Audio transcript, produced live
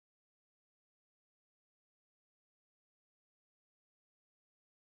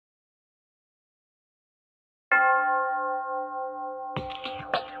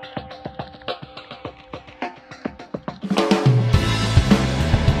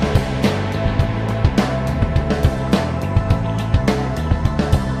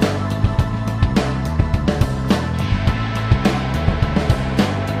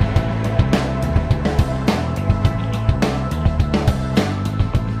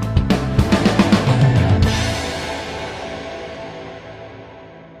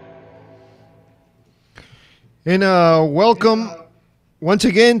And welcome once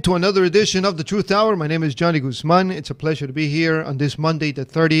again to another edition of the Truth Hour. My name is Johnny Guzman. It's a pleasure to be here on this Monday, the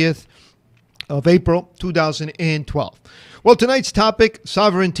 30th of April, 2012. Well, tonight's topic,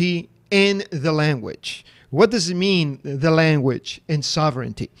 sovereignty and the language. What does it mean, the language and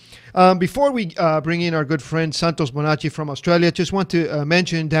sovereignty? Before we bring in our good friend Santos Bonacci from Australia, just want to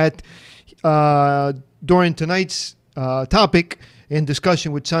mention that during tonight's topic, in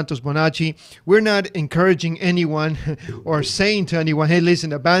discussion with Santos Bonacci, we're not encouraging anyone or saying to anyone, hey,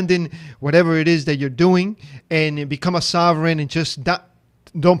 listen, abandon whatever it is that you're doing and become a sovereign and just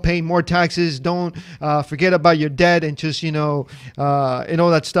don't pay more taxes. Don't forget about your debt and just, and all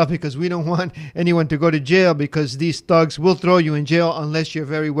that stuff, because we don't want anyone to go to jail, because these thugs will throw you in jail unless you're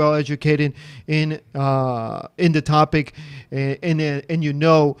very well educated in the topic and you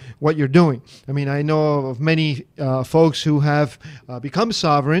know what you're doing. I mean, I know of many folks who have become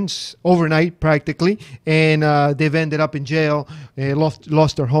sovereigns overnight practically, and they've ended up in jail,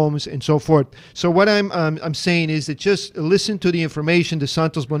 lost their homes and so forth. So what I'm saying is that just listen to the information the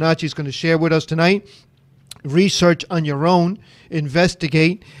Santos Bonacci is going to share with us tonight. Research on your own,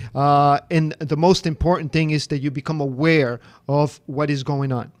 investigate, and the most important thing is that you become aware of what is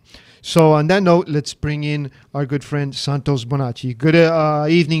going on. So on that note, let's bring in our good friend Santos Bonacci. Good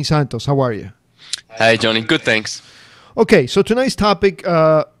evening, Santos. How are you? Hey, Johnny. Good, thanks. Okay, so tonight's topic,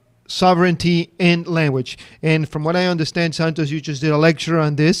 sovereignty and language. And from what I understand, Santos, you just did a lecture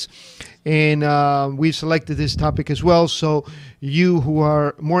on this, and we've selected this topic as well. So you who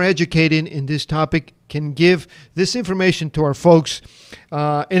are more educated in this topic can give this information to our folks.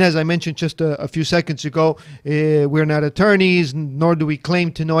 And as I mentioned just a few seconds ago, we're not attorneys, nor do we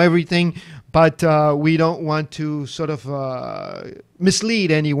claim to know everything, but we don't want to sort of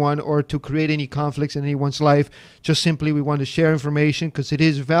mislead anyone or to create any conflicts in anyone's life. Just simply we want to share information because it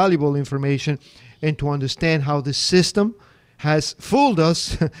is valuable information, and to understand how the system has fooled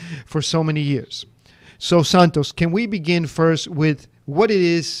us for so many years. So Santos, can we begin first with what it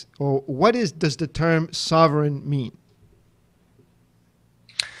is, or does the term sovereign mean?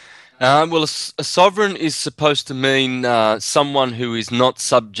 Well, a sovereign is supposed to mean someone who is not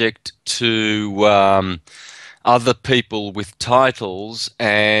subject to other people with titles,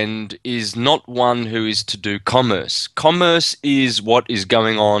 and is not one who is to do commerce. Commerce is what is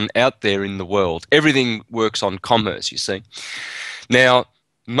going on out there in the world. Everything works on commerce, you see. Now,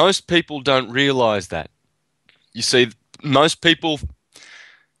 most people don't realize that. You see, most people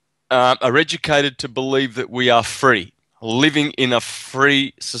are educated to believe that we are free, living in a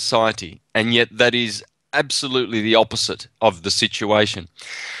free society, and yet that is absolutely the opposite of the situation.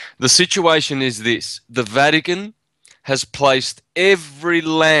 The situation is this: the Vatican has placed every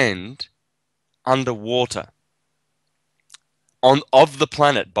land underwater of the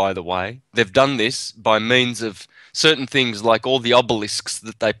planet, by the way. They've done this by means of certain things like all the obelisks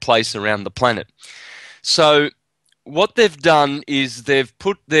that they place around the planet. So what they've done is they've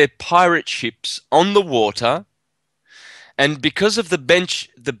put their pirate ships on the water, and because of the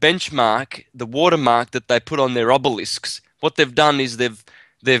benchmark, the watermark that they put on their obelisks, what they've done is they've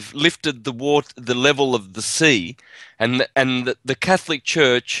lifted the level of the sea, and the Catholic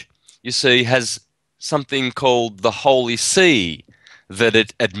Church, you see, has something called the Holy See that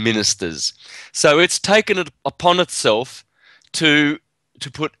it administers. So it's taken it upon itself to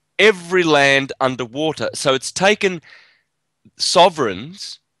put every land underwater. So it's taken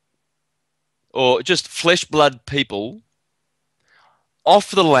sovereigns, or just flesh blood people,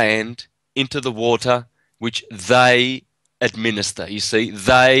 off the land into the water, which they administer. You see,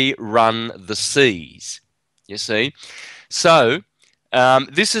 they run the seas. You see, so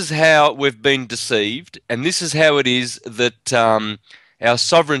this is how we've been deceived, and this is how it is that our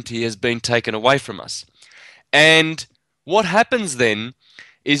sovereignty has been taken away from us. And what happens then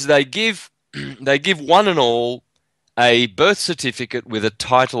is they give one and all a birth certificate with a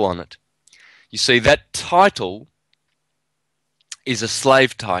title on it. You see, that title is a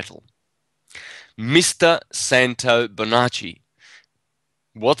slave title. Mr. Santo Bonacci.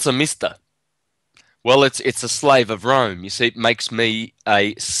 What's a Mr.? Well, it's a slave of Rome. You see, it makes me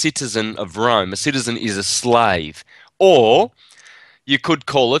a citizen of Rome. A citizen is a slave. Or you could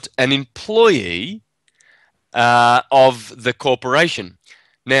call it an employee of the corporation.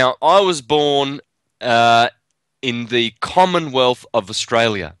 Now, I was born in the Commonwealth of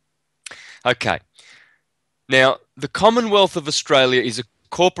Australia. Okay. Now, the Commonwealth of Australia is a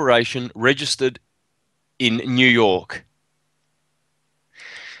corporation registered in New York.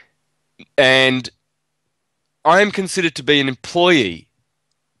 And I am considered to be an employee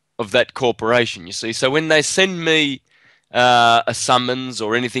of that corporation, you see. So when they send me a summons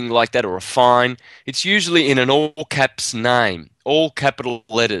or anything like that, or a fine, it's usually in an all caps name, all capital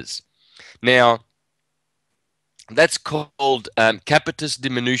letters. Now, that's called capitis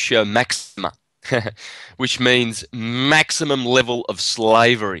diminutio maxima, which means maximum level of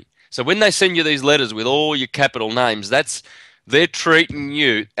slavery. So when they send you these letters with all your capital names, they're treating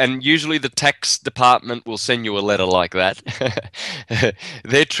you, and usually the tax department will send you a letter like that.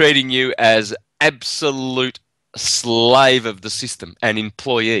 They're treating you as absolute slave of the system, an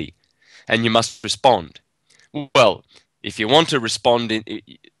employee, and you must respond. Well, if you want to respond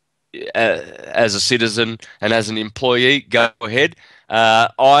as a citizen and as an employee, go ahead.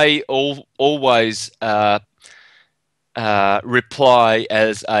 I always reply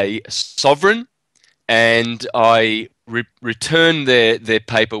as a sovereign, and I return their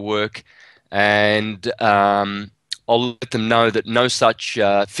paperwork, and I'll let them know that no such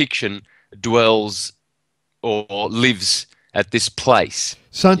fiction dwells or lives at this place.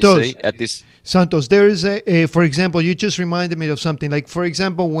 Santos, at this. Santos, there is for example, you just reminded me of something. Like, for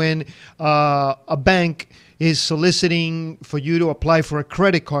example, when a bank is soliciting for you to apply for a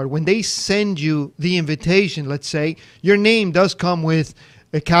credit card, when they send you the invitation, let's say, your name does come with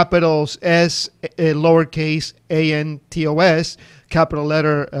capitals S, lowercase ANTOS, capital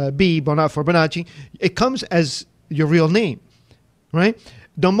letter B, for Bonacci. It comes as your real name, right?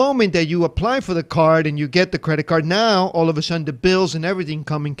 The moment that you apply for the card and you get the credit card, now all of a sudden the bills and everything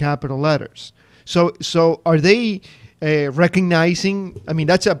come in capital letters. So are they recognizing? I mean,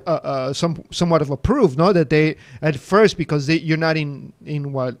 that's somewhat of a proof, no? That they at first, because you're not in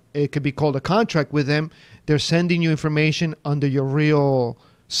what it could be called a contract with them, they're sending you information under your real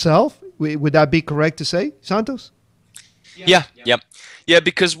self. Would that be correct to say, Santos? Yeah.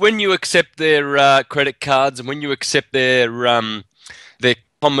 Because when you accept their credit cards and when you accept their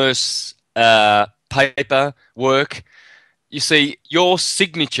commerce paper work, you see, your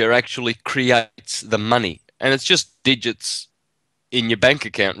signature actually creates the money, and it's just digits in your bank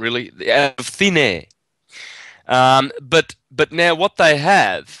account, really, out of thin air. But now what they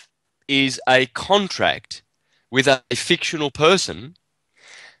have is a contract with a fictional person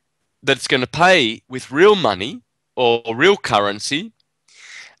that's going to pay with real money or real currency,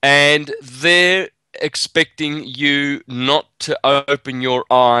 and they're expecting you not to open your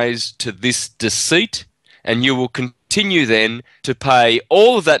eyes to this deceit, and you will continue then to pay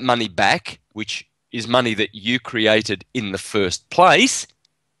all of that money back, which is money that you created in the first place.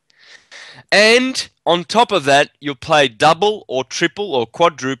 And on top of that, you'll pay double or triple or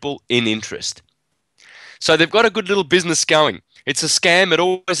quadruple in interest. So they've got a good little business going. It's a scam. It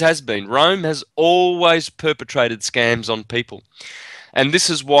always has been. Rome has always perpetrated scams on people. And this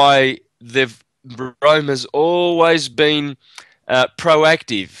is why Rome has always been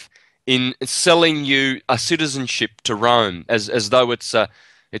proactive in selling you a citizenship to Rome as though it's a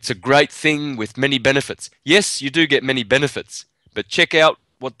great thing with many benefits. Yes, you do get many benefits, but check out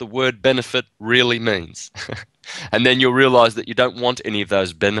what the word benefit really means. And then you'll realize that you don't want any of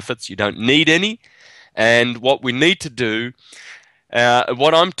those benefits. You don't need any. And what we need to do,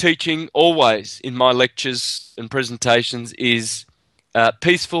 what I'm teaching always in my lectures and presentations is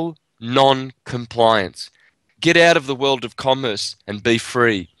peaceful non-compliance. Get out of the world of commerce and be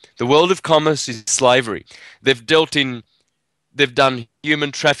free. The world of commerce is slavery. They've done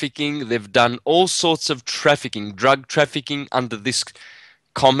human trafficking. They've done all sorts of trafficking, drug trafficking under this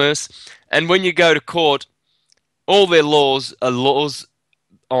commerce. And when you go to court, all their laws are laws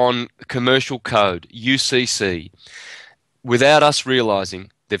on commercial code, UCC. Without us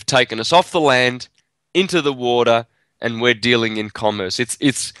realizing, they've taken us off the land into the water, and we're dealing in commerce.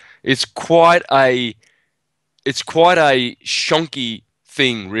 It's quite a shonky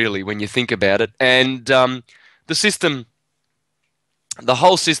thing, really, when you think about it. And the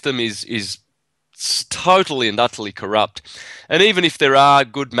whole system is totally and utterly corrupt. And even if there are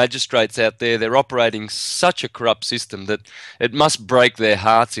good magistrates out there, they're operating such a corrupt system that it must break their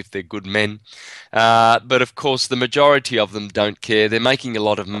hearts if they're good men. But of course, the majority of them don't care. They're making a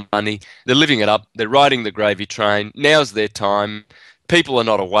lot of money. They're living it up. They're riding the gravy train. Now's their time. People are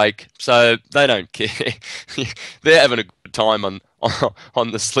not awake, so they don't care. They're having a good time on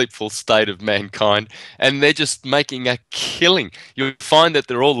the sleepful state of mankind, and they're just making a killing. You'll find that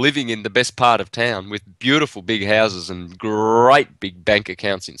they're all living in the best part of town with beautiful big houses and great big bank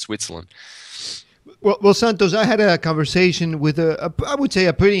accounts in Switzerland. Well, Santos, I had a conversation with I would say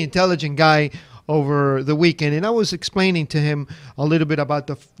a pretty intelligent guy over the weekend, and I was explaining to him a little bit about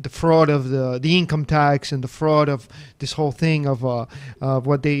the fraud of the income tax and the fraud of this whole thing of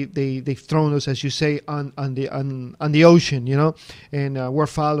what they've thrown us, as you say, on the ocean, you know, and we're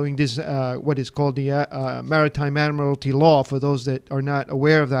following this what is called the Maritime Admiralty Law, for those that are not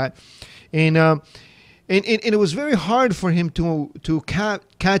aware of that, and it was very hard for him to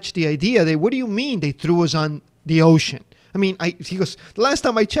catch the idea that, what do you mean they threw us on the ocean? I mean, he goes, the last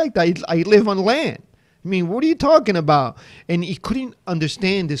time I checked, I live on land. I mean, what are you talking about? And he couldn't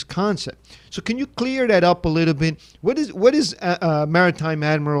understand this concept. So can you clear that up a little bit? What is Maritime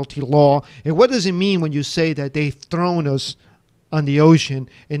Admiralty Law, and what does it mean when you say that they've thrown us on the ocean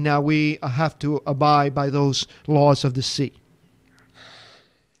and now we have to abide by those laws of the sea?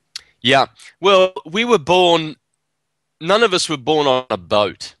 Yeah. Well, none of us were born on a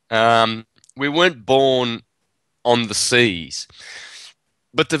boat. We weren't born on the seas,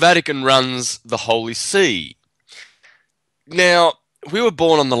 but the Vatican runs the Holy See. Now, we were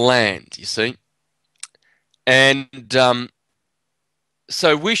born on the land, you see, and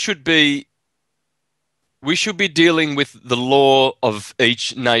so we should be dealing with the law of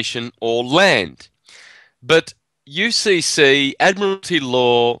each nation or land. But UCC, Admiralty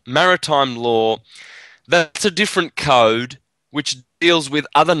Law, Maritime Law, that's a different code which deals with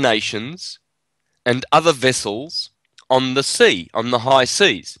other nations and other vessels on the sea, on the high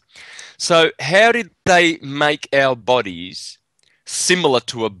seas. So how did they make our bodies similar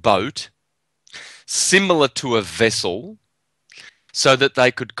to a boat, similar to a vessel, so that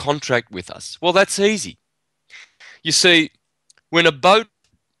they could contract with us? Well, that's easy. You see, when a boat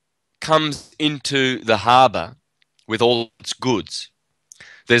comes into the harbour with all its goods,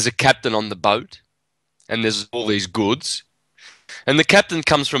 there's a captain on the boat, and there's all these goods. And the captain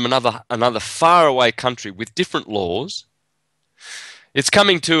comes from another faraway country with different laws. It's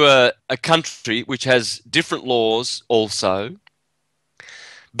coming to a country which has different laws also,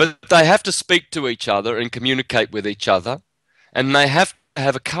 but they have to speak to each other and communicate with each other, and they have to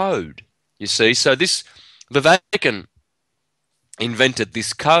have a code, you see. So the Vatican invented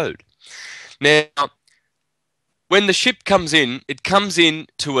this code. Now, when the ship comes in, it comes in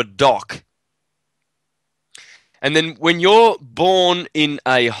to a dock. And then when you're born in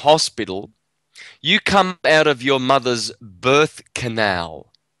a hospital, you come out of your mother's birth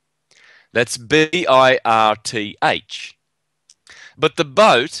canal. That's B-I-R-T-H. But the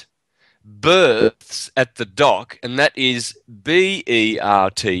boat berths at the dock, and that is B-E-R-T-H.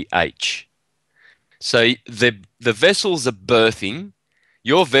 So the vessels are berthing.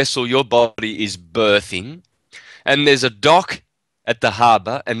 Your vessel, your body is berthing. And there's a dock at the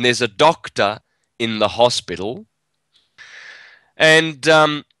harbour, and there's a doctor in the hospital. And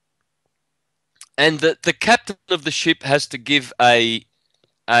the captain of the ship has to give a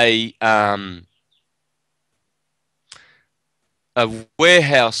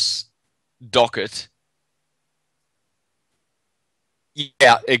warehouse docket.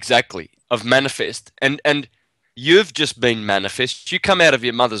 Yeah, exactly, of manifest. And you've just been manifest. You come out of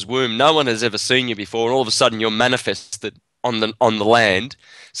your mother's womb. No one has ever seen you before, and all of a sudden you're manifested on the land.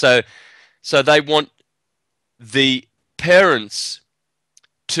 So they want the parents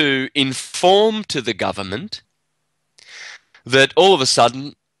to inform to the government that all of a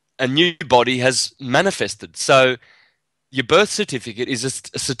sudden a new body has manifested. So your birth certificate is a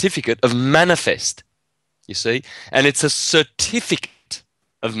certificate of manifest, you see, and it's a certificate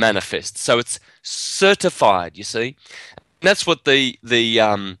of manifest. So it's certified, you see. And that's what the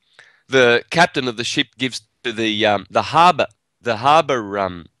captain of the ship gives to the harbour.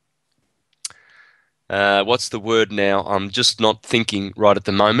 What's the word now? I'm just not thinking right at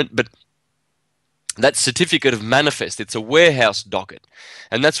the moment, but that certificate of manifest, it's a warehouse docket,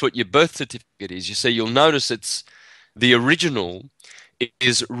 and that's what your birth certificate is. You see, you'll notice the original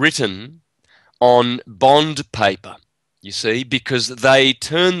is written on bond paper, you see, because they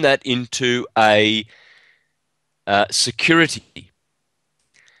turn that into a security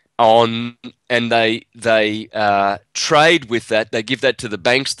and they trade with that. They give that to the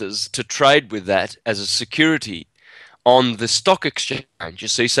banksters to trade with that as a security on the stock exchange, you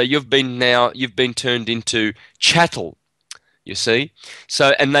see. So you've been turned into chattel, you see.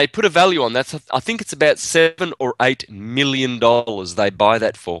 So, and they put a value on that. I think it's about $7 or $8 million they buy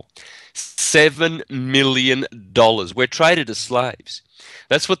that for. $7 million. We're traded as slaves.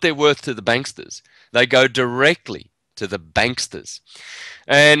 That's what they're worth to the banksters. They go directly to the banksters.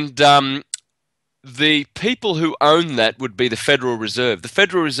 And the people who own that would be the Federal Reserve. The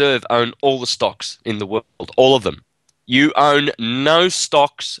Federal Reserve own all the stocks in the world, all of them. You own no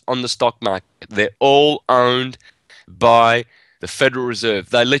stocks on the stock market. They're all owned by the Federal Reserve.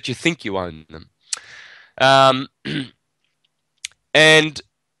 They let you think you own them. Um, and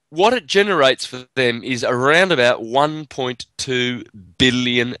what it generates for them is around about $1.2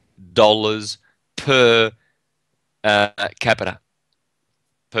 billion per capita,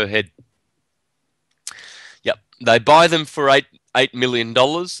 per head. Yep, they buy them for $8 million,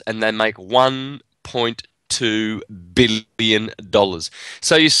 and they make $1.2 billion.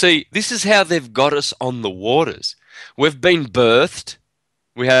 So you see, this is how they've got us on the waters. We've been birthed.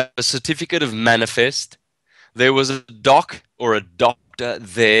 We have a certificate of manifest. There was a doc or a doctor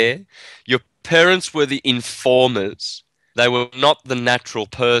there. Your parents were the informers. They were not the natural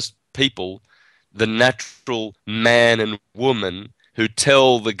people, the natural man and woman who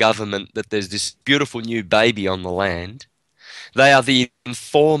tell the government that there's this beautiful new baby on the land. They are the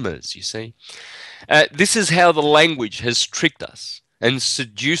informers, you see. This is how the language has tricked us and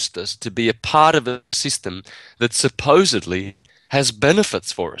seduced us to be a part of a system that supposedly has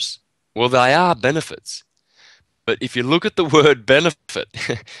benefits for us. Well, they are benefits. But if you look at the word benefit,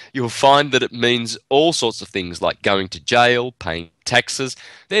 you'll find that it means all sorts of things like going to jail, paying taxes.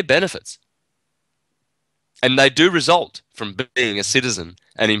 They're benefits. And they do result from being a citizen,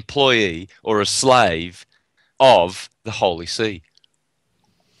 an employee, or a slave of the Holy See.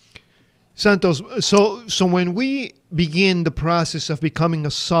 Santos, so when we begin the process of becoming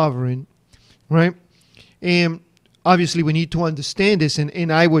a sovereign, right? And obviously we need to understand this,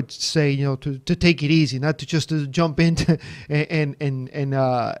 and I would say, to take it easy, not to just to jump into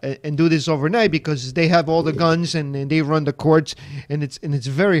and do this overnight, because they have all the guns and they run the courts, and it's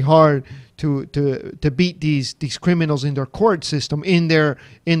very hard to beat these criminals in their court system, in their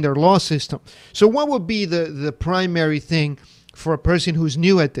law system. So what would be the primary thing for a person who's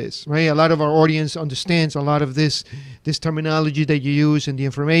new at this, right? A lot of our audience understands a lot of this terminology that you use and the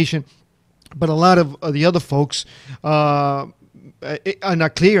information, but a lot of the other folks are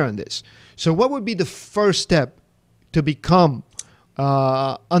not clear on this. So what would be the first step to become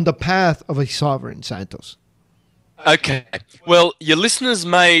on the path of a sovereign, Santos? Okay. Well, your listeners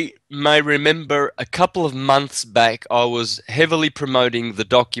may remember a couple of months back I was heavily promoting the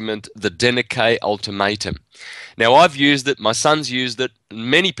document, the Denique Ultimatum. Now, I've used it, my son's used it,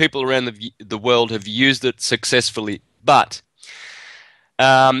 many people around the world have used it successfully, but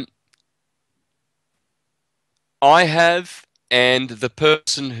I have, and the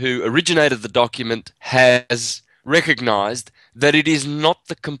person who originated the document has recognized that it is not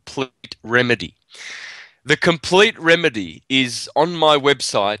the complete remedy. The complete remedy is on my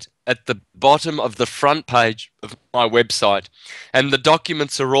website at the bottom of the front page of my website, and the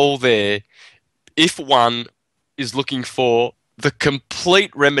documents are all there if one is looking for the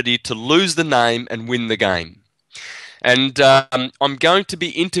complete remedy to lose the name and win the game. And I'm going to be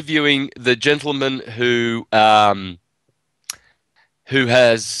interviewing the gentleman who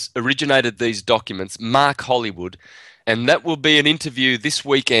has originated these documents, Mark Hollywood, and that will be an interview this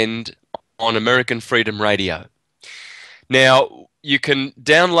weekend on American Freedom Radio. Now, you can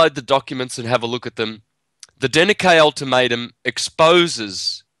download the documents and have a look at them. The Denique Ultimatum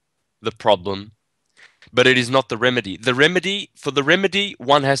exposes the problem, but it is not the remedy. For the remedy,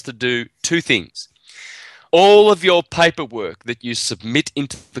 one has to do two things. All of your paperwork that you submit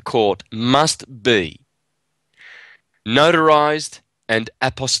into the court must be notarized and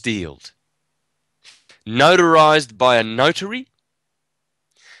apostilled. Notarized by a notary,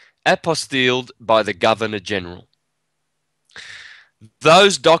 apostilled by the Governor General.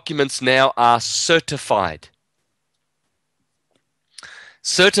 Those documents now are certified.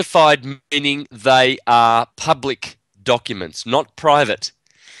 Certified meaning they are public documents, not private.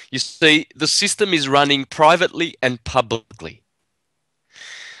 You see, the system is running privately and publicly.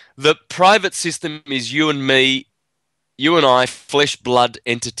 The private system is you and me, you and I, flesh blood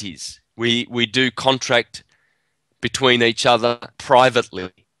entities. We do contract between each other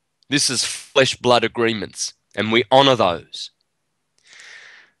privately. This is flesh blood agreements, and we honor those.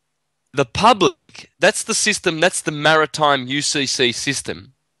 The public, that's the system, that's the maritime UCC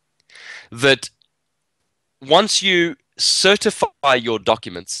system, that once you certify your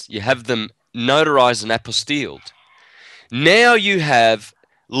documents, you have them notarized and apostilled, now you have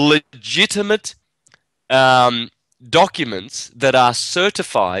legitimate documents that are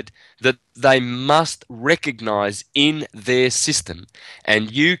certified that they must recognize in their system,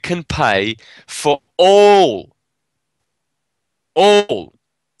 and you can pay for all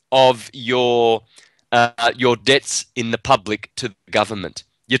of your debts in the public to the government.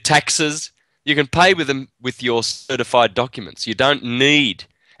 Your taxes, you can pay with them with your certified documents. You don't need,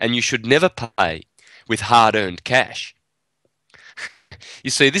 and you should never pay with hard-earned cash. You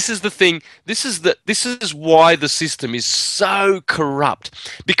see, this is the thing. This is why the system is so corrupt.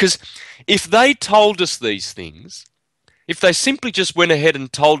 Because if they told us these things, if they simply just went ahead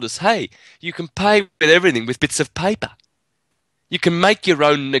and told us, hey, you can pay with everything with bits of paper. You can make your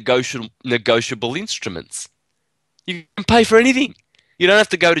own negotiable instruments. You can pay for anything. You don't have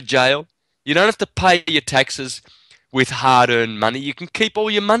to go to jail. You don't have to pay your taxes with hard-earned money. You can keep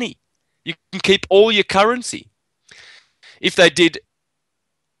all your money. You can keep all your currency. If they did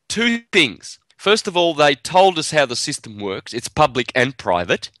two things. First of all, they told us how the system works. It's public and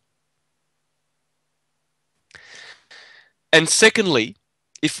private. And secondly,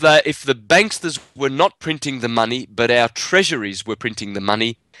 if the banksters were not printing the money, but our treasuries were printing the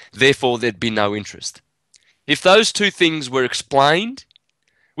money, therefore there'd be no interest. If those two things were explained,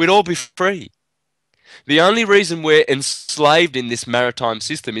 we'd all be free. The only reason we're enslaved in this maritime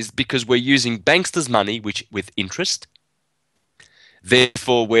system is because we're using banksters' money, which with interest.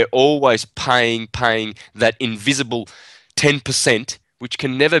 Therefore, we're always paying that invisible 10%, which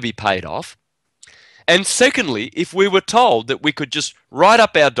can never be paid off. And secondly, if we were told that we could just write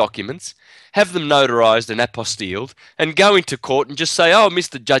up our documents, have them notarized and apostilled, and go into court and just say, oh,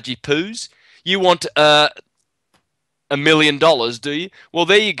 Mr. Judgy Poos, you want $1 million, do you? Well,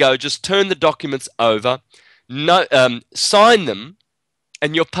 there you go. Just turn the documents over, sign them,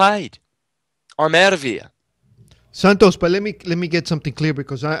 and you're paid. I'm out of here. Santos, but let me get something clear,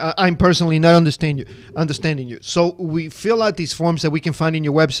 because I'm personally not understanding you. So we fill out these forms that we can find in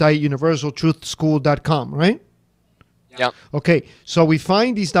your website, universaltruthschool.com, right? Yeah. Okay, so we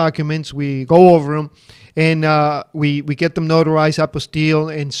find these documents, we go over them, and we get them notarized,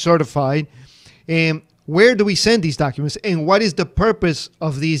 apostilled, and certified. And where do we send these documents, and what is the purpose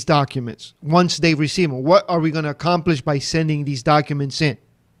of these documents once they receive them? What are we going to accomplish by sending these documents in?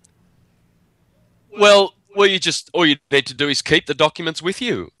 Well, all you need to do is keep the documents with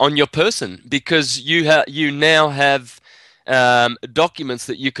you on your person, because you now have documents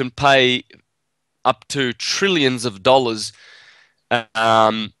that you can pay up to trillions of dollars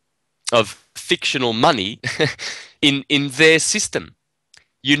of fictional money in their system.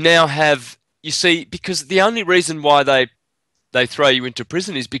 You now have, you see, because the only reason why they throw you into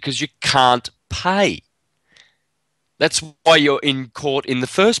prison is because you can't pay. That's why you're in court in the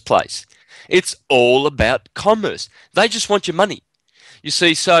first place. It's all about commerce. They just want your money. You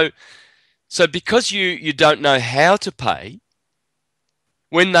see, so because you don't know how to pay,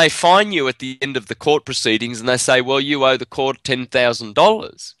 when they fine you at the end of the court proceedings and they say, well, you owe the court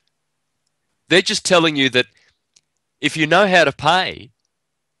 $10,000, they're just telling you that if you know how to pay,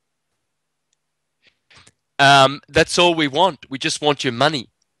 that's all we want. We just want your money.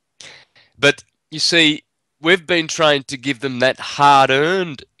 But you see, we've been trained to give them that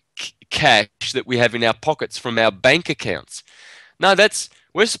hard-earned cash that we have in our pockets from our bank accounts. No,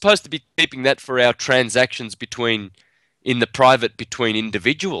 we're supposed to be keeping that for our transactions in the private between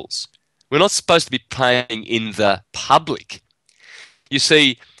individuals. We're not supposed to be paying in the public. You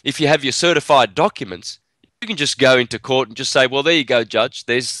see, if you have your certified documents, you can just go into court and just say, well, there you go, Judge,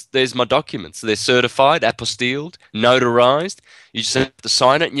 there's my documents. They're certified, apostilled, notarized. You just have to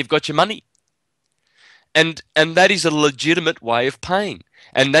sign it and you've got your money. And that is a legitimate way of paying.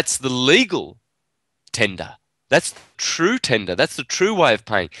 And that's the legal tender. That's the true tender. That's the true way of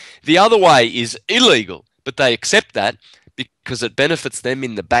paying. The other way is illegal, but they accept that because it benefits them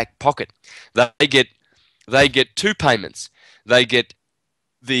in the back pocket. They get two payments. They get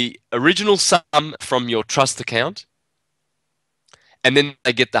the original sum from your trust account, and then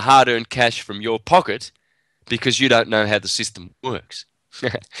they get the hard-earned cash from your pocket because you don't know how the system works.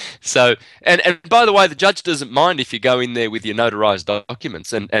 So, and by the way, the judge doesn't mind if you go in there with your notarized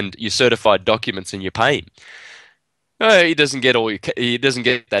documents and your certified documents and you pay him. He doesn't get he doesn't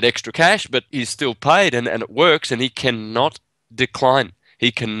get that extra cash, but he's still paid, and it works, and he cannot decline.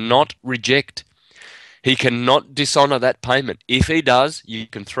 He cannot reject. He cannot dishonor that payment. If he does, you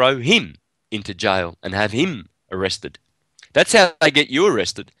can throw him into jail and have him arrested. That's how they get you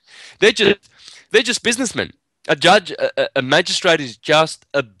arrested. They're just businessmen. A judge, a magistrate is just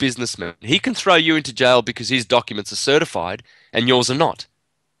a businessman. He can throw you into jail because his documents are certified and yours are not.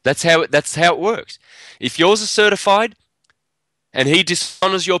 That's how it works. If yours are certified and he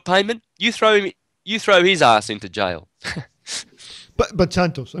dishonors your payment, you throw his ass into jail. But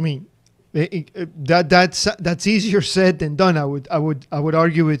Santos, I mean, that's easier said than done. I would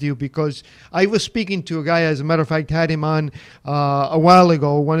argue with you, because I was speaking to a guy, as a matter of fact, had him on a while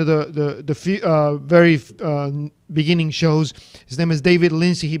ago, one of the very beginning shows. His name is David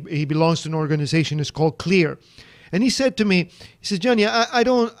Lindsay. He belongs to an organization. It's called Clear, and he said to me, he says, Johnny, I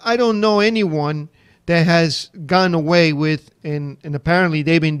don't know anyone that has gone away with, and apparently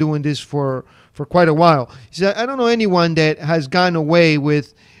they've been doing this for quite a while. He said, I don't know anyone that has gone away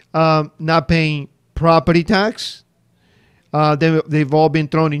with not paying property tax. They've all been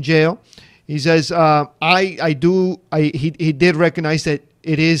thrown in jail. He says, he did recognize that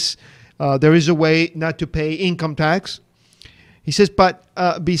it is, there is a way not to pay income tax. He says, but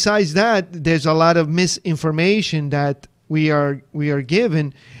besides that, there's a lot of misinformation that we are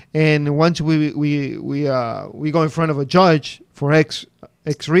given, and once we go in front of a judge for X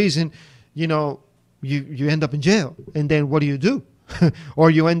reason, you end up in jail, and then what do?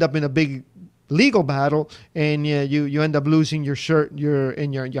 Or you end up in a big legal battle, and you end up losing your shirt,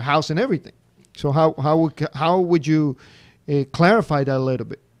 your house, and everything. So how would you clarify that a little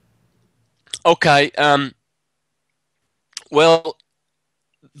bit? Okay. Well,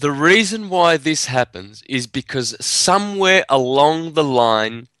 the reason why this happens is because somewhere along the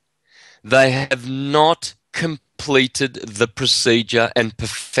line, they have not completed the procedure and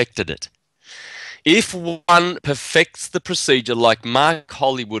perfected it. If one perfects the procedure like Mark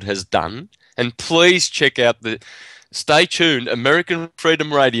Hollywood has done, and please check out stay tuned, American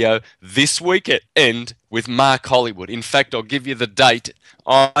Freedom Radio this weekend with Mark Hollywood. In fact, I'll give you the date.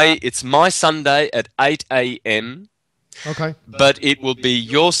 It's my Sunday at 8 a.m. Okay. But it will be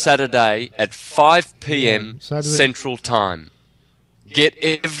your Saturday at 5 p.m. Central Time. Get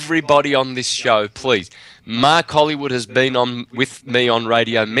everybody on this show, please. Mark Hollywood has been on with me on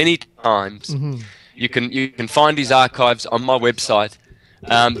radio many times. Mm-hmm. You can find his archives on my website.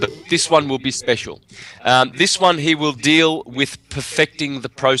 But this one will be special. This one, he will deal with perfecting the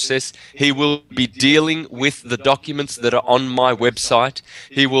process. He will be dealing with the documents that are on my website.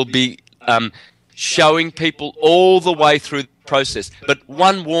 He will be showing people all the way through the process. But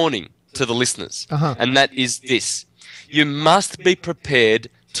one warning to the listeners, and that is this. You must be prepared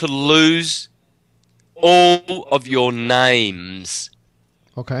to lose all of your names.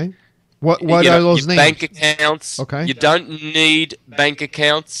 Okay. What are those names? Bank accounts. Okay. You don't need bank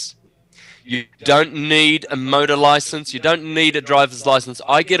accounts. You don't need a motor license. You don't need a driver's license.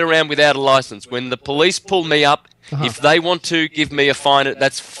 I get around without a license. When the police pull me up, if they want to give me a fine,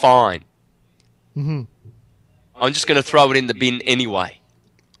 that's fine. Mm-hmm. I'm just going to throw it in the bin anyway.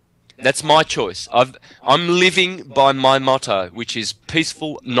 That's my choice. I'm living by my motto, which is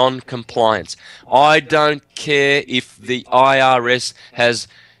peaceful non-compliance. I don't care if the IRS has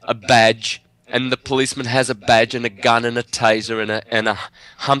a badge and the policeman has a badge and a gun and a taser and a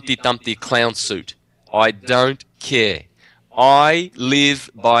Humpty Dumpty clown suit. I don't care. I live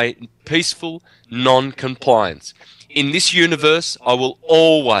by peaceful non-compliance. In this universe, I will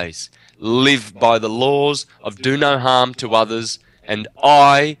always live by the laws of do no harm to others, and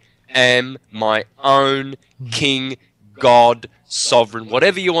I am my own king, God, sovereign,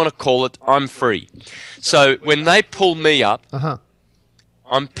 whatever you want to call it, I'm free. So when they pull me up,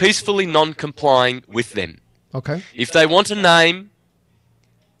 I'm peacefully non-complying with them. Okay. If they want a name,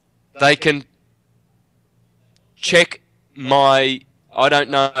 they can check I don't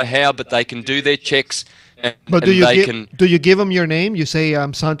know how, but they can do their checks. But do you give them your name? You say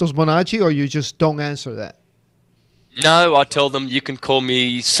Santos Bonacci, or you just don't answer that? No, I tell them you can call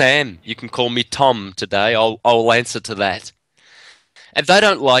me Sam. You can call me Tom today. I'll answer to that. And they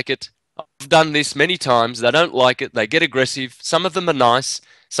don't like it. I've done this many times. They don't like it. They get aggressive. Some of them are nice.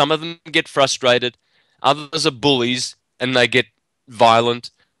 Some of them get frustrated. Others are bullies and they get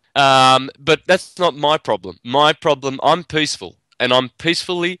violent. But that's not my problem. My problem, I'm peaceful and I'm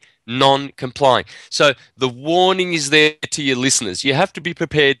peacefully non-complying. So the warning is there to your listeners. You have to be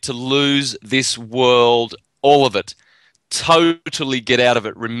prepared to lose this world, all of it. Totally get out of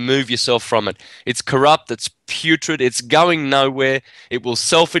it. Remove yourself from it. It's corrupt. It's putrid. It's going nowhere. It will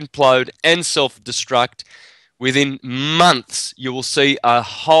self-implode and self-destruct. Within months, you will see a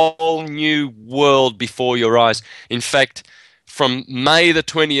whole new world before your eyes. In fact, from May the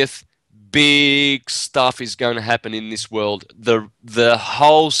 20th, big stuff is going to happen in this world. The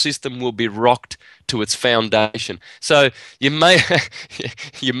whole system will be rocked to its foundation. So you may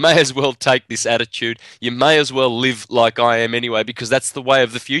as well take this attitude. You may as well live like I am anyway, because that's the way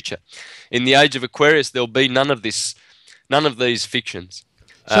of the future. In the age of Aquarius, there'll be none of these fictions.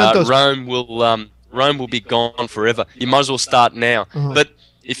 Rome will be gone forever. You might as well start now. But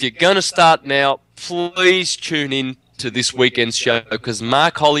if you're going to start now, please tune in to this weekend's show, because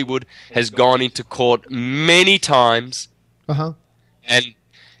Mark Hollywood has gone into court many times,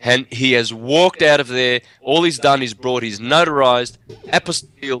 and he has walked out of there. All he's done is brought his notarized,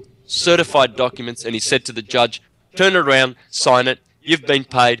 apostille, certified documents, and he said to the judge, turn it around, sign it, you've been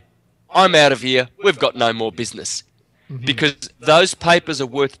paid, I'm out of here, we've got no more business. because those papers are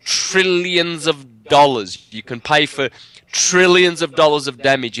worth trillions of dollars. You can pay for trillions of dollars of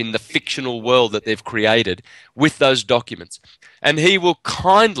damage in the fictional world that they've created with those documents. And he will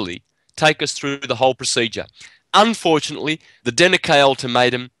kindly take us through the whole procedure. Unfortunately, the Denique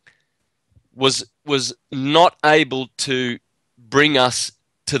ultimatum was not able to bring us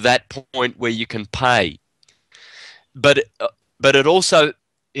to that point where you can pay. But it also,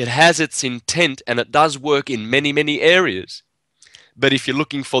 it has its intent, and it does work in many, many areas. But if you're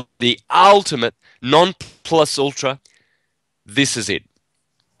looking for the ultimate non plus ultra, this is it.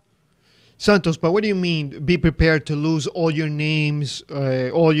 Santos, but what do you mean, be prepared to lose all your names,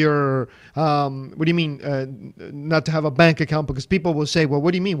 all your, what do you mean, not to have a bank account? Because people will say, well,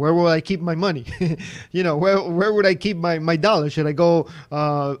 what do you mean? Where will I keep my money? You know, where would I keep my dollars? Should I go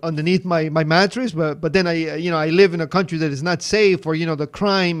underneath my mattress? But then I live in a country that is not safe for, the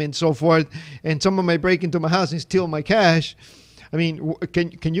crime and so forth, and someone might break into my house and steal my cash. I mean,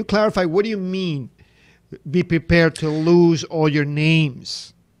 can you clarify, what do you mean, be prepared to lose all your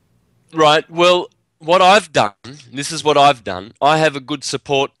names? Right. Well, what I've done, this is what I've done. I have a good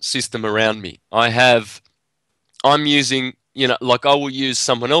support system around me. I'm using, like I will use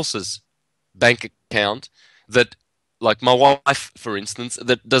someone else's bank account that, like my wife, for instance,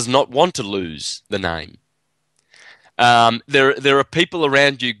 that does not want to lose the name. There are people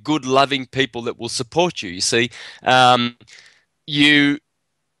around you, good, loving people that will support you. You see, you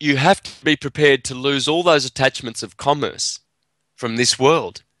have to be prepared to lose all those attachments of commerce from this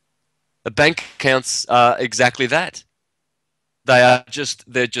world. The bank accounts are exactly that. They're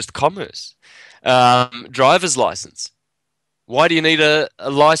just commerce. Driver's license. Why do you need a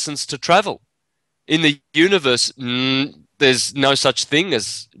license to travel? In the universe, there's no such thing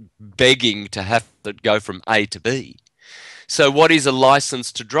as begging to have to go from A to B. So what is a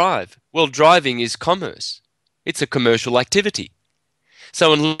license to drive? Well, driving is commerce. It's a commercial activity.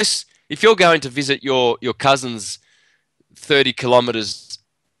 So if you're going to visit your cousins 30 kilometers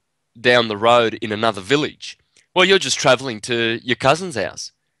down the road in another village, well, you're just traveling to your cousin's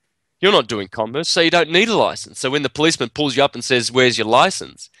house. You're not doing commerce, so you don't need a license. So when the policeman pulls you up and says, where's your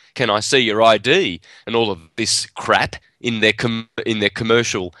license? Can I see your ID? And all of this crap in their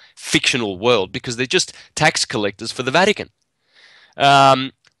commercial, fictional world, because they're just tax collectors for the Vatican.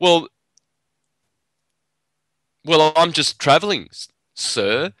 Well, I'm just traveling,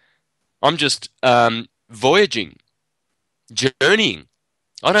 sir. I'm just voyaging, journeying.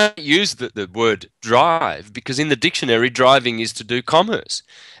 I don't use the word drive, because in the dictionary, driving is to do commerce.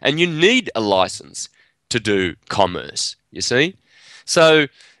 And you need a license to do commerce, you see? So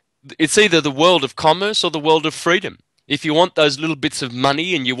it's either the world of commerce or the world of freedom. If you want those little bits of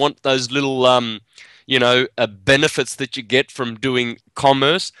money and you want those little, benefits that you get from doing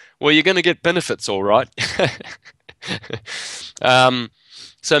commerce, well, you're going to get benefits, all right.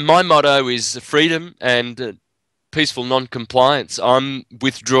 So my motto is freedom and peaceful non-compliance. I'm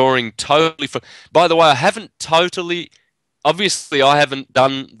withdrawing totally from... By the way, I haven't totally... Obviously, I haven't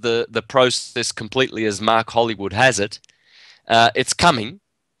done the process completely as Mark Hollywood has it. It's coming.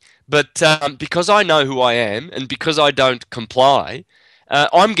 But because I know who I am and because I don't comply,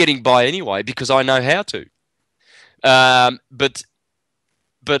 I'm getting by anyway because I know how to. But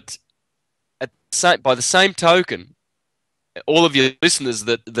by the same token, all of your listeners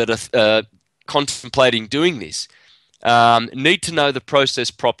that are contemplating doing this need to know the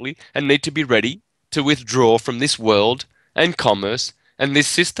process properly and need to be ready to withdraw from this world and commerce and this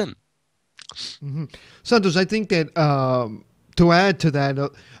system. Mm-hmm. Santos, I think that to add to that,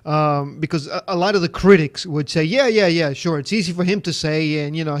 because a lot of the critics would say, yeah, sure, it's easy for him to say,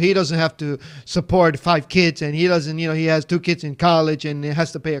 and he doesn't have to support 5 kids, and he doesn't, he has 2 kids in college, and he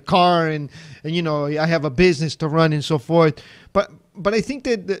has to pay a car, and I have a business to run and so forth. But I think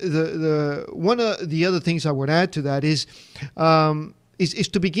that the one of the other things I would add to that is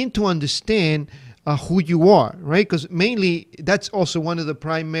to begin to understand who you are, right? Because mainly that's also one of the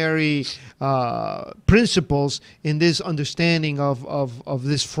primary principles in this understanding of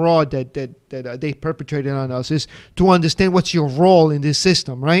this fraud that they perpetrated on us, is to understand what's your role in this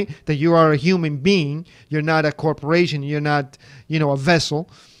system, right? That you are a human being, you're not a corporation, you're not a vessel.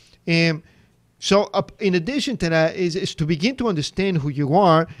 And so in addition to that is to begin to understand who you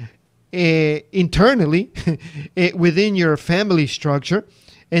are internally within your family structure,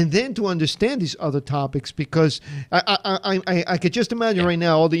 and then to understand these other topics, because I could just imagine right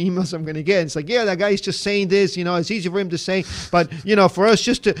now all the emails I'm going to get. It's like, yeah, that guy's just saying this, it's easy for him to say, but for us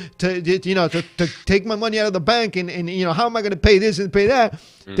just to take my money out of the bank and how am I going to pay this and pay that?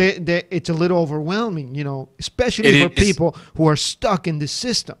 It's a little overwhelming, especially for people who are stuck in this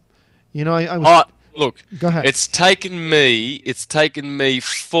system. Look, Go ahead. it's taken me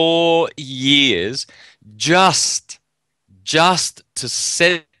 4 years just to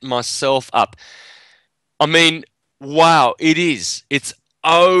set myself up. I mean, wow, it is. It's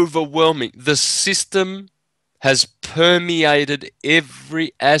overwhelming. The system has permeated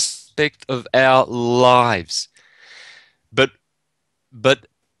every aspect of our lives. But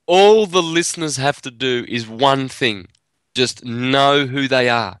all the listeners have to do is one thing. Just know who they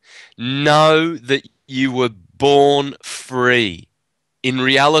are. Know that you were born free. In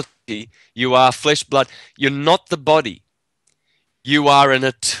reality, you are flesh, blood. You're not the body. You are an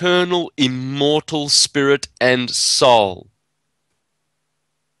eternal, immortal spirit and soul.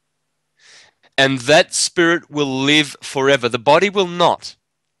 And that spirit will live forever. The body will not.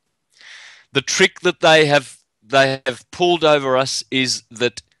 The trick that they have pulled over us is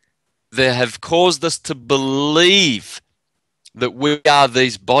that they have caused us to believe that we are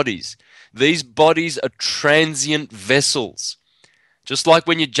these bodies. These bodies are transient vessels. Just like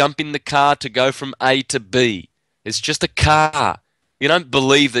when you jump in the car to go from A to B. It's just a car. You don't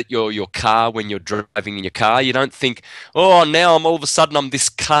believe that you're your car when you're driving in your car. You don't think, oh, now all of a sudden I'm this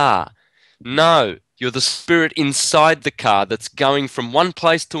car. No, you're the spirit inside the car that's going from one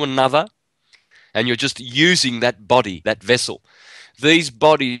place to another, and you're just using that body, that vessel. These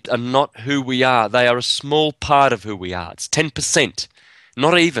bodies are not who we are. They are a small part of who we are. It's 10%,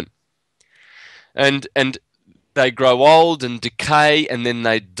 not even. And they grow old and decay, and then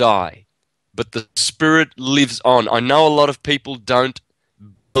they die. But the spirit lives on. I know a lot of people don't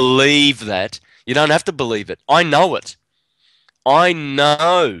believe that. You don't have to believe it. I know it. I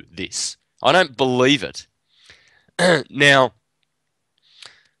know this. I don't believe it. Now,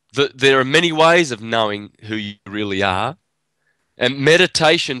 there are many ways of knowing who you really are. And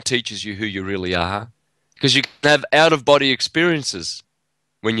meditation teaches you who you really are, because you can have out-of-body experiences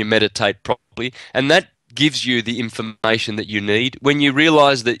when you meditate properly, and that gives you the information that you need. When you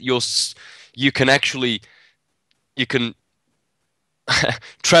realize that you can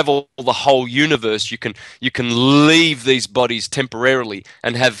travel the whole universe, you can leave these bodies temporarily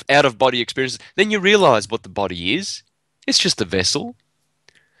and have out-of-body experiences, then you realize what the body is. It's just a vessel.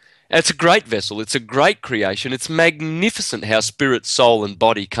 It's a great vessel. It's a great creation. It's magnificent how spirit, soul, and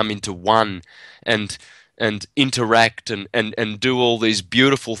body come into one and interact and do all these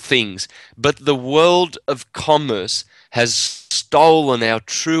beautiful things. But the world of commerce has stolen our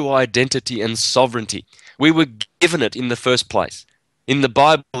true identity and sovereignty. We were given it in the first place. In the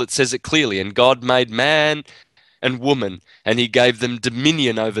Bible, it says it clearly, and God made man and woman, and he gave them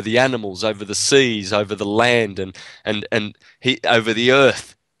dominion over the animals, over the seas, over the land, and over the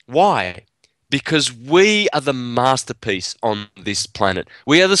earth. Why? Because we are the masterpiece on this planet.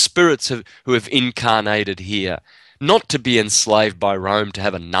 We are the spirits who have incarnated here, not to be enslaved by Rome, to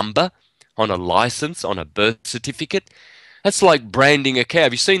have a number on a license, on a birth certificate. That's like branding a cow.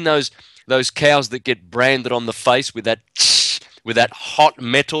 Have you seen those cows that get branded on the face with that hot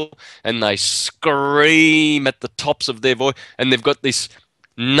metal, and they scream at the tops of their voice, and they've got this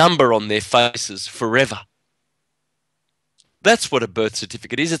number on their faces forever? That's what a birth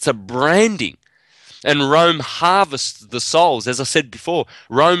certificate is. It's a branding. And Rome harvests the souls. As I said before,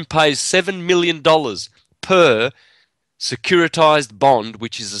 Rome pays $7 million per securitized bond,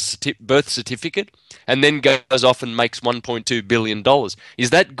 which is a birth certificate, and then goes off and makes $1.2 billion. Is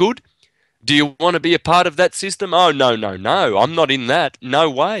that good? Do you want to be a part of that system? Oh, no, no, no. I'm not in that.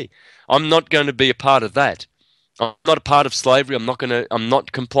 No way. I'm not going to be a part of that. I'm not a part of slavery. I'm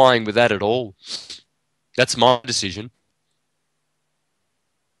not complying with that at all. That's my decision.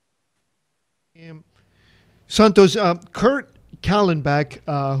 Santos, Kurt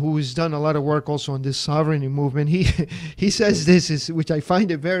Kallenbach, who's done a lot of work also on this sovereignty movement, he says this, which I find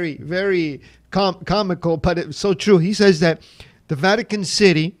it very, very comical, but it's so true. He says that the Vatican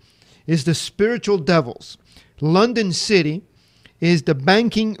City is the spiritual devils, London City is the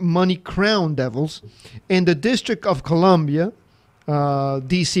banking money crown devils, and the District of Columbia,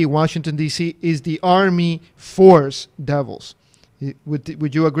 D.C., Washington, D.C., is the Army Force devils.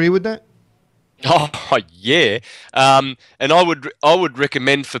 Would you agree with that? Oh yeah, and I would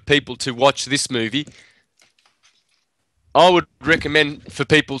recommend for people to watch this movie. I would recommend for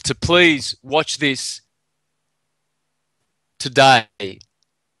people to please watch this today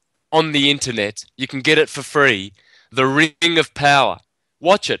on the internet. You can get it for free. The Ring of Power.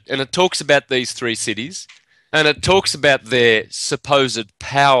 Watch it, and it talks about these three cities, and it talks about their supposed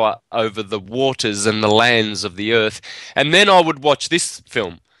power over the waters and the lands of the earth. And then I would watch this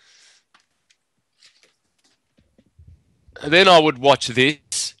film. Then I would watch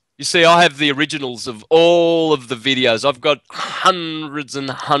this. You see, I have the originals of all of the videos. I've got hundreds and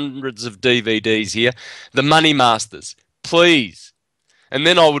hundreds of DVDs here. The Money Masters, please. And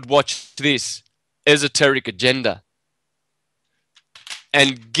then I would watch this, Esoteric Agenda.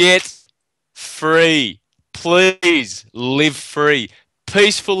 And get free. Please live free.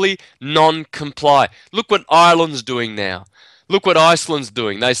 Peacefully, non-comply. Look what Ireland's doing now. Look what Iceland's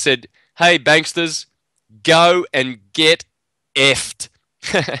doing. They said, hey, banksters, go and get effed.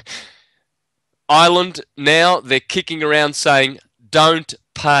 Ireland now, they're kicking around saying, don't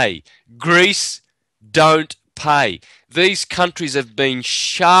pay. Greece, don't pay. These countries have been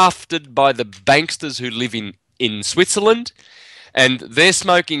shafted by the banksters who live in Switzerland, and they're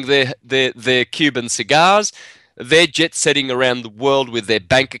smoking their Cuban cigars. They're jet-setting around the world with their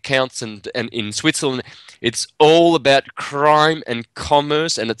bank accounts, and in Switzerland, it's all about crime and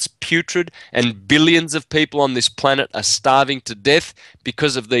commerce, and it's putrid, and billions of people on this planet are starving to death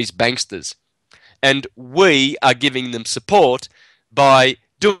because of these banksters. And we are giving them support by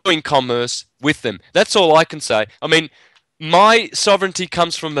doing commerce with them. That's all I can say. I mean, my sovereignty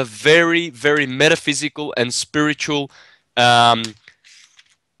comes from a very, very metaphysical and spiritual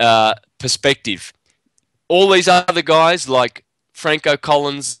perspective. All these other guys like Franco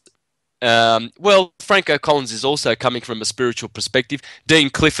Collins, well, Franco Collins is also coming from a spiritual perspective. Dean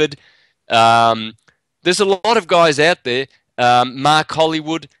Clifford. There's a lot of guys out there. Mark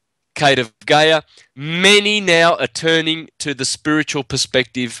Hollywood, Kate of Gaia. Many now are turning to the spiritual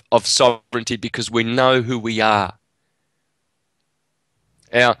perspective of sovereignty because we know who we are.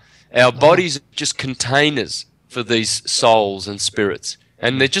 Our bodies are just containers for these souls and spirits,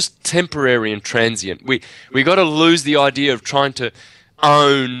 and they're just temporary and transient. We got to lose the idea of trying to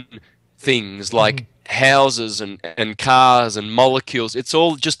own things like houses and cars and molecules. It's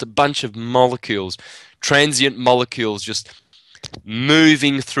all just a bunch of molecules, transient molecules just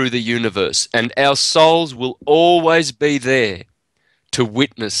moving through the universe. And our souls will always be there to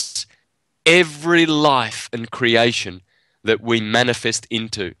witness every life and creation that we manifest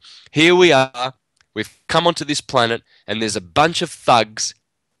into. Here we are, we've come onto this planet, and there's a bunch of thugs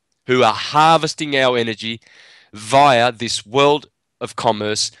who are harvesting our energy via this world of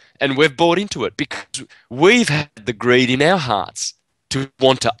commerce, and we've bought into it because we've had the greed in our hearts to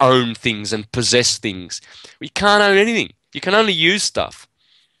want to own things and possess things. We can't own anything. You can only use stuff.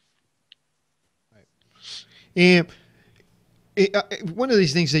 One of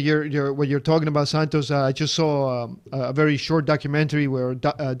these things that what you're talking about, Santos, I just saw a very short documentary where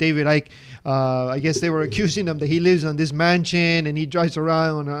David Icke, I guess they were accusing him that he lives on this mansion and he drives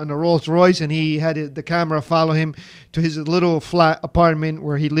around on a Rolls Royce, and he had the camera follow him to his little flat apartment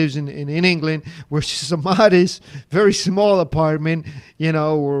where he lives in England, which is a modest, very small apartment, you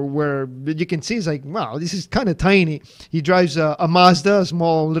know, where you can see it's like, wow, this is kind of tiny. He drives a Mazda, a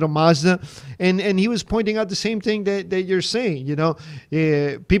small little Mazda, and he was pointing out the same thing that you're saying. You know,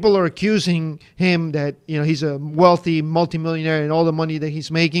 people are accusing him that, you know, he's a wealthy multimillionaire and all the money that he's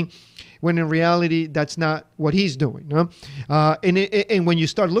making, when in reality that's not what he's doing. No? And when you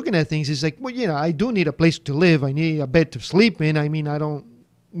start looking at things, it's like, well, you know, I do need a place to live. I need a bed to sleep in. I mean,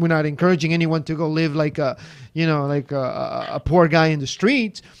 we're not encouraging anyone to go live like a, you know, like a poor guy in the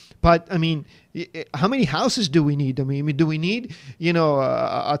streets. But I mean, how many houses do we need? I mean, do we need, you know,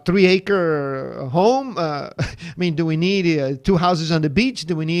 a 3-acre home? I mean, do we need 2 houses on the beach?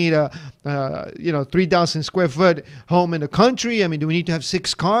 Do we need a, you know, 3,000 square foot home in the country? I mean, do we need to have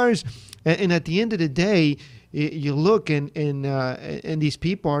 6 cars? And at the end of the day, you look and these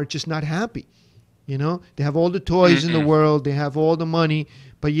people are just not happy. You know, they have all the toys in the world, they have all the money,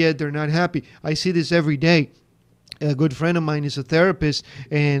 but yet they're not happy. I see this every day. A good friend of mine is a therapist,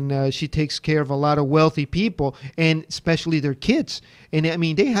 and she takes care of a lot of wealthy people, and especially their kids. And I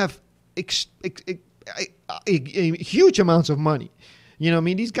mean, they have huge amounts of money. You know, I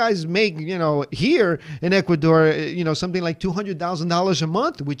mean, these guys make, you know, here in Ecuador, you know, something like $200,000 a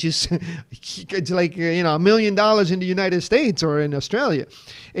month, which is it's like, you know, $1 million in the United States or in Australia,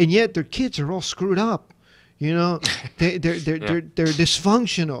 and yet their kids are all screwed up. You know, they're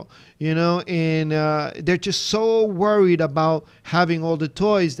dysfunctional, you know, and they're just so worried about having all the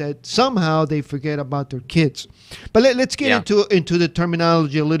toys that somehow they forget about their kids. But let's get into the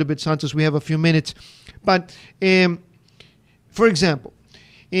terminology a little bit, Santos. We have a few minutes. But, for example,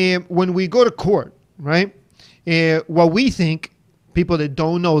 when we go to court, right, what we think, people that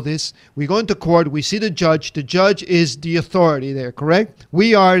don't know this, we go into court, we see the judge. The judge is the authority there, correct?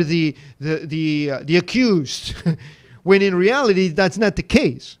 We are the accused, when in reality that's not the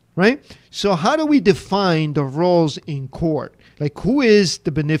case, right? right? So how do we define the roles in court? Like, who is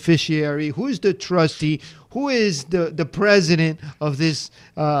the beneficiary? Who is the trustee? Who is the president of this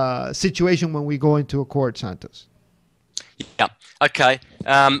situation when we go into a court, Santos? Yeah. Okay.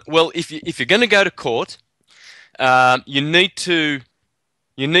 Well, if you're going to go to court, you need to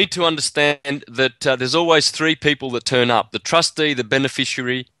understand that there's always three people that turn up: the trustee, the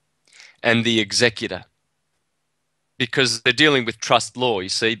beneficiary, and the executor. Because they're dealing with trust law, you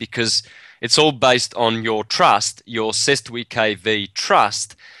see, because it's all based on your trust, your Sestui v.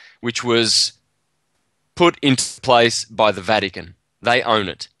 trust, which was put into place by the Vatican. They own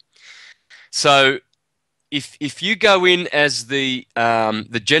it. So if you go in as the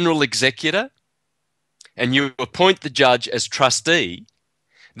general executor and you appoint the judge as trustee,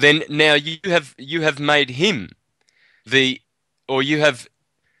 then now you have made him you have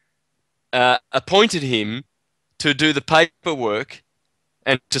appointed him to do the paperwork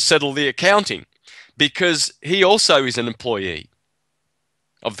and to settle the accounting, because he also is an employee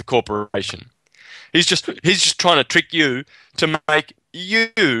of the corporation. He's just trying to trick you to make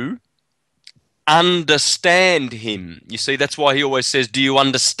you understand him. You see, that's why he always says, "Do you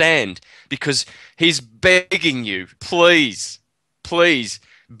understand?" Because he's begging you, please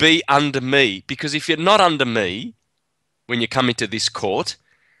be under me. Because if you're not under me when you come into this court,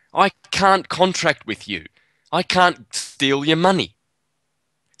 I can't contract with you. I can't steal your money.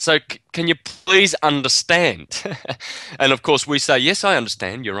 So can you please understand? And of course we say, "Yes, I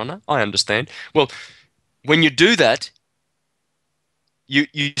understand, Your Honor, I understand." Well, when you do that,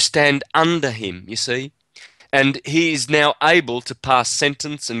 you stand under him, you see. And he is now able to pass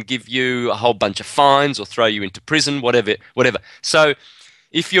sentence and give you a whole bunch of fines or throw you into prison, whatever. So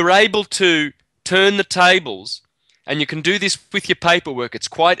if you're able to turn the tables, and you can do this with your paperwork, it's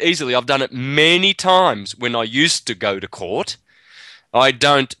quite easily. I've done it many times when I used to go to court. I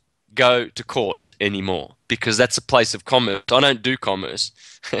don't go to court anymore because that's a place of commerce. I don't do commerce.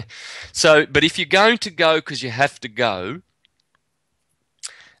 But if you're going to go because you have to go,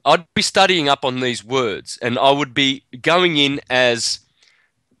 I'd be studying up on these words, and I would be going in as,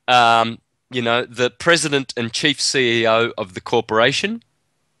 the president and chief CEO of the corporation,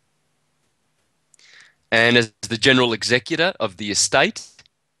 and as the general executor of the estate,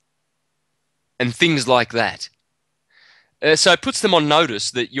 and things like that. So it puts them on notice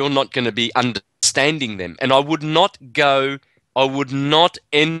that you're not going to be understanding them. And I would not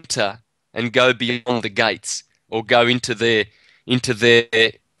enter and go beyond the gates or go into their.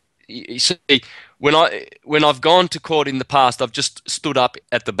 You see, when I've gone to court in the past, I've just stood up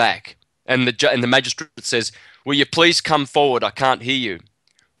at the back, and the magistrate says, "Will you please come forward? I can't hear you."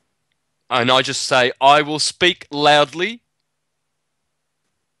 And I just say, "I will speak loudly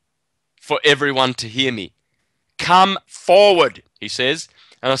for everyone to hear me. Come forward," he says.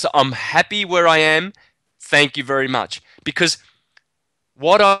 And I say, "I'm happy where I am. Thank you very much." Because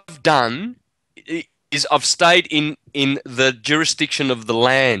what I've done is I've stayed in the jurisdiction of the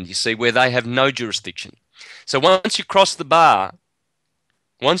land, you see, where they have no jurisdiction. So once you cross the bar,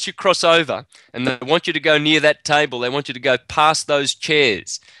 once you cross over, and they want you to go near that table, they want you to go past those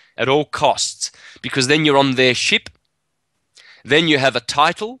chairs at all costs, because then you're on their ship. Then you have a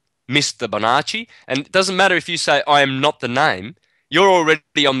title, Mr. Bonacci, and it doesn't matter if you say, "I am not the name," you're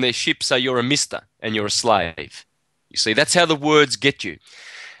already on their ship, so you're a mister and you're a slave. You see, that's how the words get you.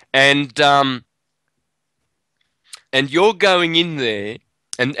 And you're going in there,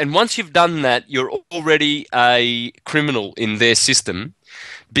 and once you've done that, you're already a criminal in their system,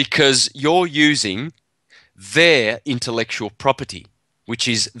 because you're using their intellectual property, which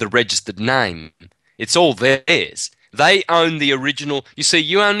is the registered name. It's all theirs. They own the original. You see,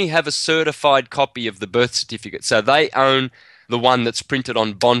 you only have a certified copy of the birth certificate, so they own the one that's printed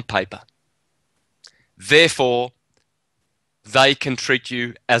on bond paper. Therefore, they can treat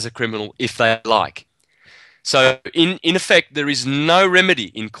you as a criminal if they like. So, in effect, there is no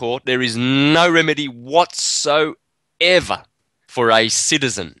remedy in court. There is no remedy whatsoever for a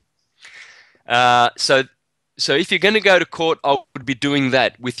citizen. So if you're going to go to court, I would be doing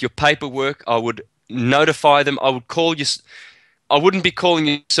that with your paperwork. I would notify them. I would call you. I wouldn't be calling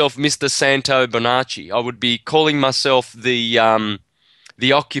yourself Mr. Santo Bonacci. I would be calling myself the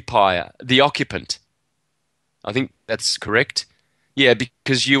occupier, the occupant. I think that's correct. Yeah,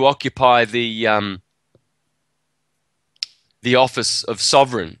 because you occupy the office of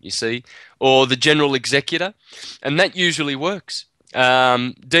sovereign, you see, or the general executor, and that usually works.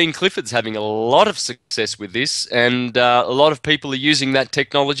 Dean Clifford's having a lot of success with this, and a lot of people are using that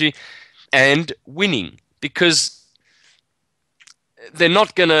technology and winning, because they're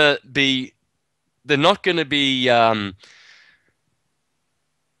not going to be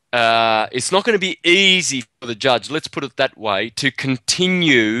it's not going to be easy for the judge, let's put it that way, to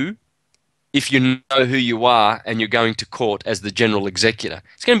continue if you know who you are and you're going to court as the general executor.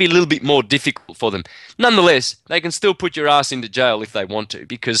 It's going to be a little bit more difficult for them. Nonetheless, they can still put your ass into jail if they want to,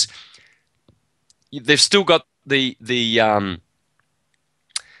 because they've still got the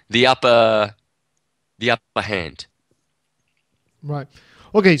upper hand. Right.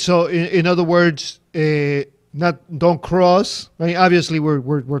 Okay. So in other words, don't cross. I mean, obviously,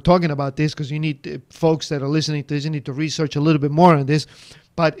 we're talking about this because you need folks that are listening to this. You need to research a little bit more on this.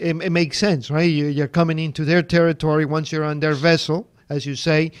 But it makes sense, right? You're coming into their territory. Once you're on their vessel, as you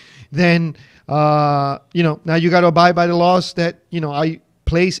say, then now you got to abide by the laws that I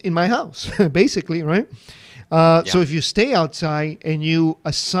place in my house, basically, right? Yeah. So if you stay outside and you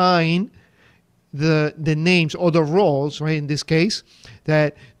assign the names or the roles, right? In this case,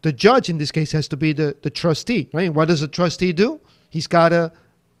 that the judge in this case has to be the trustee, right? What does a trustee do? He's got to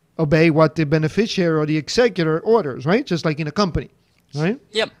obey what the beneficiary or the executor orders, right? Just like in a company. Right.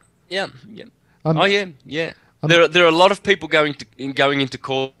 Yep. Yeah. There are a lot of people going into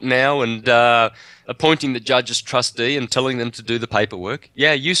court now and appointing the judge as trustee and telling them to do the paperwork.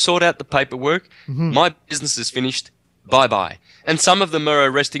 Yeah, you sort out the paperwork. Mm-hmm. My business is finished. Bye-bye. And some of them are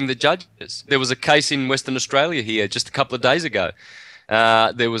arresting the judges. There was a case in Western Australia here just a couple of days ago.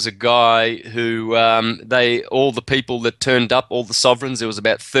 There was a guy who all the people that turned up, all the sovereigns, there was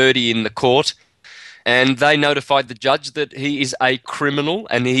about 30 in the court. And they notified the judge that he is a criminal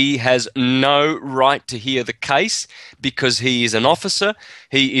and he has no right to hear the case because he is an officer,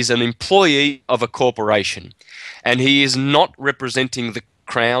 he is an employee of a corporation, and he is not representing the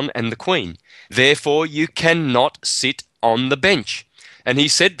Crown and the Queen. Therefore, you cannot sit on the bench. And he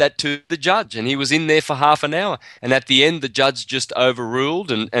said that to the judge, and he was in there for half an hour. And at the end, the judge just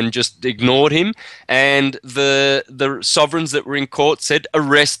overruled and just ignored him. And the sovereigns that were in court said,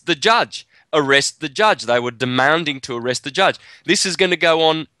 arrest the judge. Arrest the judge. They were demanding to arrest the judge. This is going to go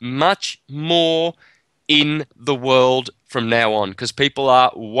on much more in the world from now on because people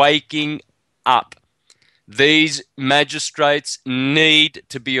are waking up. These magistrates need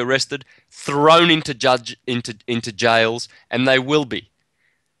to be arrested, thrown into jails, and they will be.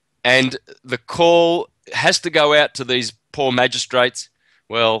 And the call has to go out to these poor magistrates.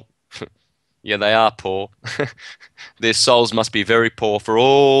 Well, yeah, they are poor. Their souls must be very poor for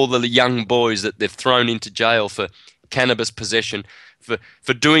all the young boys that they've thrown into jail for cannabis possession,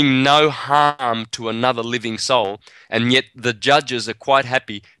 for doing no harm to another living soul. And yet the judges are quite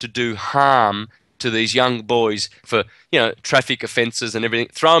happy to do harm to these young boys for, traffic offences and everything.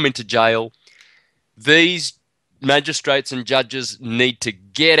 Throw them into jail. These magistrates and judges need to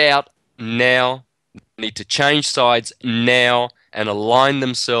get out now, need to change sides now, and align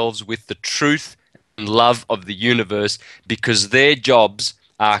themselves with the truth and love of the universe because their jobs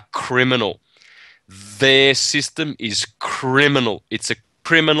are criminal. Their system is criminal. It's a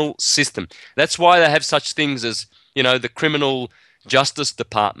criminal system. That's why they have such things as, the criminal justice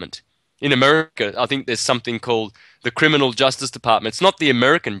department. In America, I think there's something called the criminal justice department. It's not the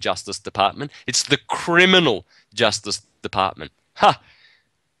American Justice Department. It's the criminal justice department.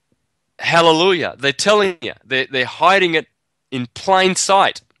 Hallelujah. They're telling you. They're hiding it in plain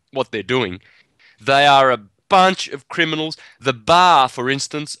sight what they're doing. They are a bunch of criminals. The bar, for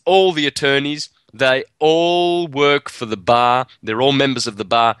instance, all the attorneys, they all work for the bar. They're all members of the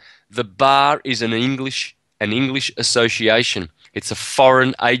bar. The bar is an English association. It's a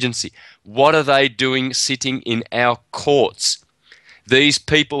foreign agency. What are they doing sitting in our courts? These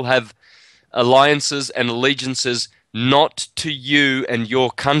people have alliances and allegiances not to you and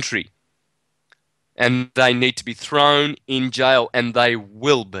your country. And they need to be thrown in jail, and they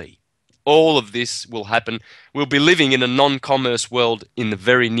will be. All of this will happen. We'll be living in a non-commerce world in the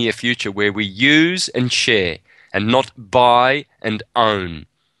very near future where we use and share and not buy and own.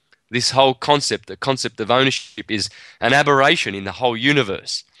 This whole concept, the concept of ownership, is an aberration in the whole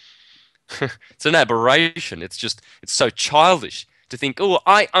universe. It's an aberration. It's so childish to think, oh,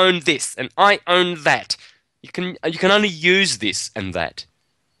 I own this and I own that. You can only use this and that.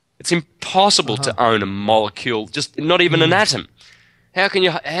 It's impossible to own a molecule, just not even an atom. How can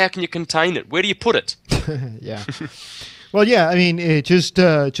you contain it? Where do you put it? Yeah. Well, yeah. I mean, just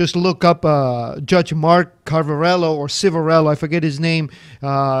look up Judge Mark Carvarello or Civarello, I forget his name,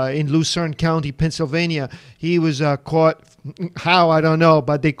 in Lucerne County, Pennsylvania. He was caught. How, I don't know,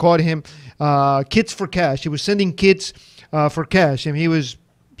 but they caught him. Kits for cash. He was sending kits for cash, and he was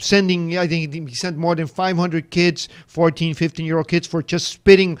sending, I think he sent more than 500 kids, 14, 15-year-old kids, for just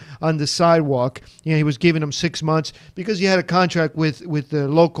spitting on the sidewalk. He was giving them 6 months because he had a contract with the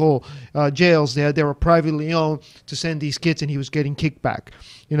local jails there. They were privately owned to send these kids, and he was getting kickback.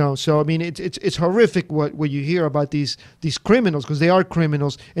 So I mean, it's horrific what you hear about these criminals, because they are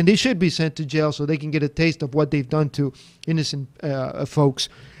criminals, and they should be sent to jail so they can get a taste of what they've done to innocent folks.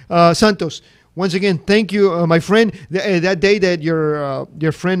 Santos, once again, thank you, my friend. That day that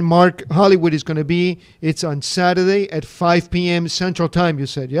your friend Mark Hollywood is going to be, it's on Saturday at 5 p.m. Central Time, you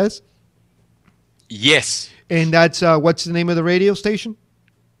said, yes? Yes. And that's, what's the name of the radio station?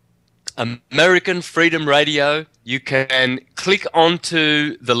 American Freedom Radio. You can click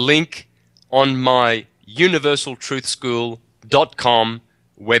onto the link on my universaltruthschool.com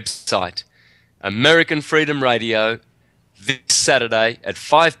website. American Freedom Radio, this Saturday at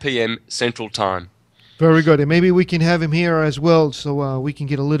 5 p.m. Central Time. Very good. And maybe we can have him here as well, so we can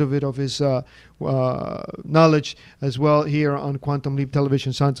get a little bit of his knowledge as well here on Quantum Leap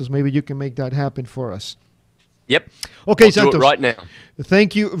Television. Santos, maybe you can make that happen for us. Yep. Okay, I'll Santos. do it right now.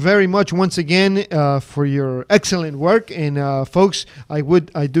 Thank you very much once again for your excellent work. And folks, I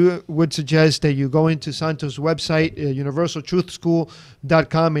would suggest that you go into Santos' website,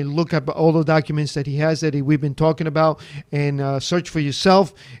 universaltruthschool.com, and look up all the documents that he has that we've been talking about, and search for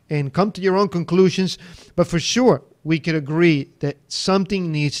yourself and come to your own conclusions. But for sure, we could agree that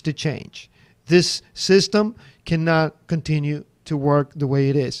something needs to change. This system cannot continue to work the way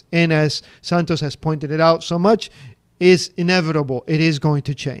it is. And as Santos has pointed it out so much, is inevitable. It is going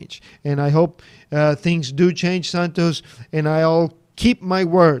to change. And I hope things do change, Santos, and I'll keep my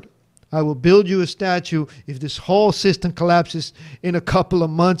word. I will build you a statue if this whole system collapses in a couple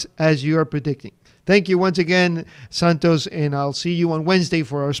of months, as you are predicting. Thank you once again, Santos, and I'll see you on Wednesday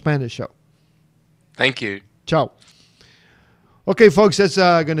for our Spanish show. Thank you. Ciao. Okay, folks, that's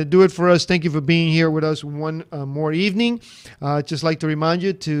going to do it for us. Thank you for being here with us one more evening. I'd just like to remind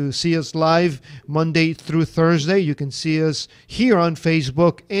you to see us live Monday through Thursday. You can see us here on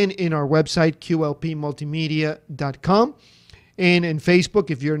Facebook and in our website, qlpmultimedia.com. And in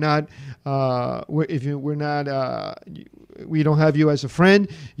Facebook, if you're not, we don't have you as a friend,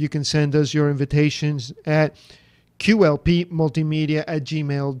 you can send us your invitations at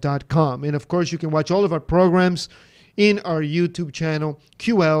qlpmultimedia@gmail.com. And of course, you can watch all of our programs in our YouTube channel,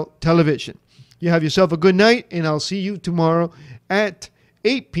 QL Television. You have yourself a good night, and I'll see you tomorrow at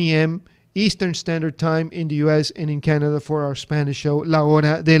 8 p.m. Eastern Standard Time in the U.S. and in Canada for our Spanish show, La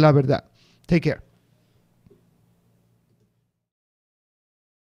Hora de la Verdad. Take care.